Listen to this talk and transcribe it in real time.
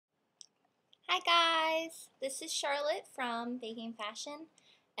Hi guys, this is Charlotte from Baking Fashion,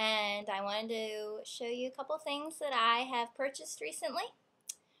 and I wanted to show you a couple things that I have purchased recently.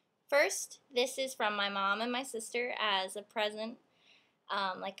 First, this is from my mom and my sister as a present,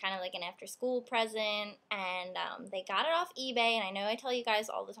 kind of like an after school present, and they got it off eBay, and I know I tell you guys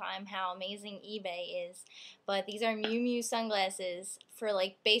all the time how amazing eBay is, but these are Miu Miu sunglasses for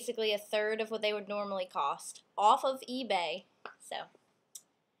like basically a third of what they would normally cost off of eBay. So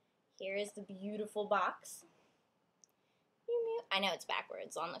here is the beautiful box. I know it's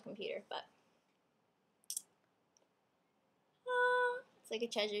backwards on the computer, but it's like a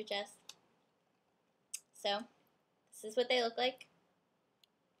treasure chest. So, this is what they look like.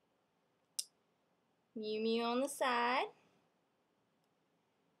 Miu Miu on the side.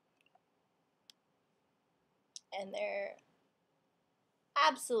 And they're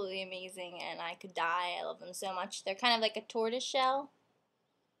absolutely amazing, and I could die. I love them so much. They're kind of like a tortoise shell.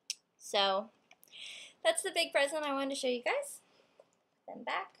 So, that's the big present I wanted to show you guys. Then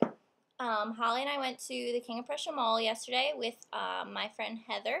back. Holly and I went to the King of Prussia Mall yesterday with my friend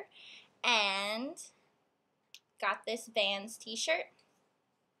Heather and got this Vans t-shirt.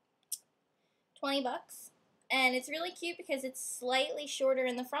 20 bucks. And it's really cute because it's slightly shorter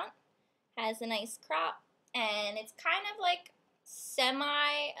in the front, has a nice crop, and it's kind of like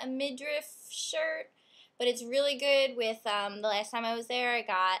a midriff shirt, but it's really good with, the last time I was there, I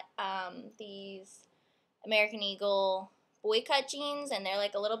got these American Eagle boy cut jeans, and they're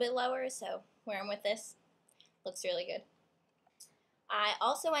like a little bit lower, so wear them with this. Looks really good. I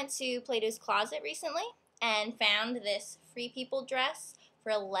also went to Plato's Closet recently and found this Free People dress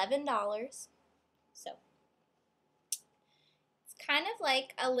for $11. So it's kind of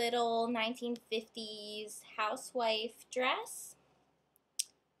like a little 1950s housewife dress,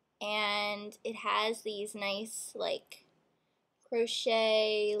 and it has these nice like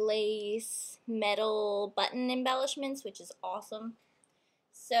crochet, lace, metal button embellishments, which is awesome.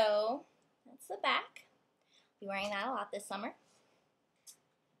 So that's the back. I'll be wearing that a lot this summer.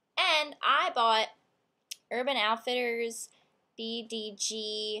 And I bought Urban Outfitters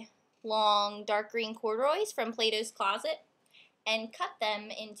BDG long dark green corduroys from Plato's Closet and cut them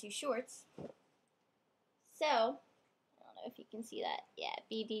into shorts. So, I don't know if you can see that. Yeah,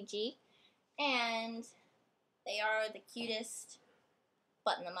 BDG. And they are the cutest.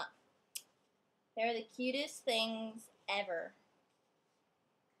 Button them up. They're the cutest things ever.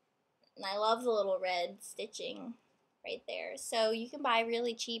 And I love the little red stitching right there. So you can buy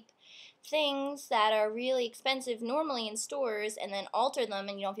really cheap things that are really expensive normally in stores and then alter them,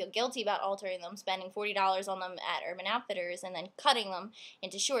 and you don't feel guilty about altering them, spending $40 on them at Urban Outfitters and then cutting them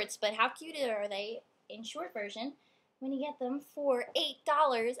into shorts. But how cute are they in short version when you get them for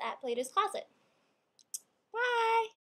 $8 at Plato's Closet? Bye!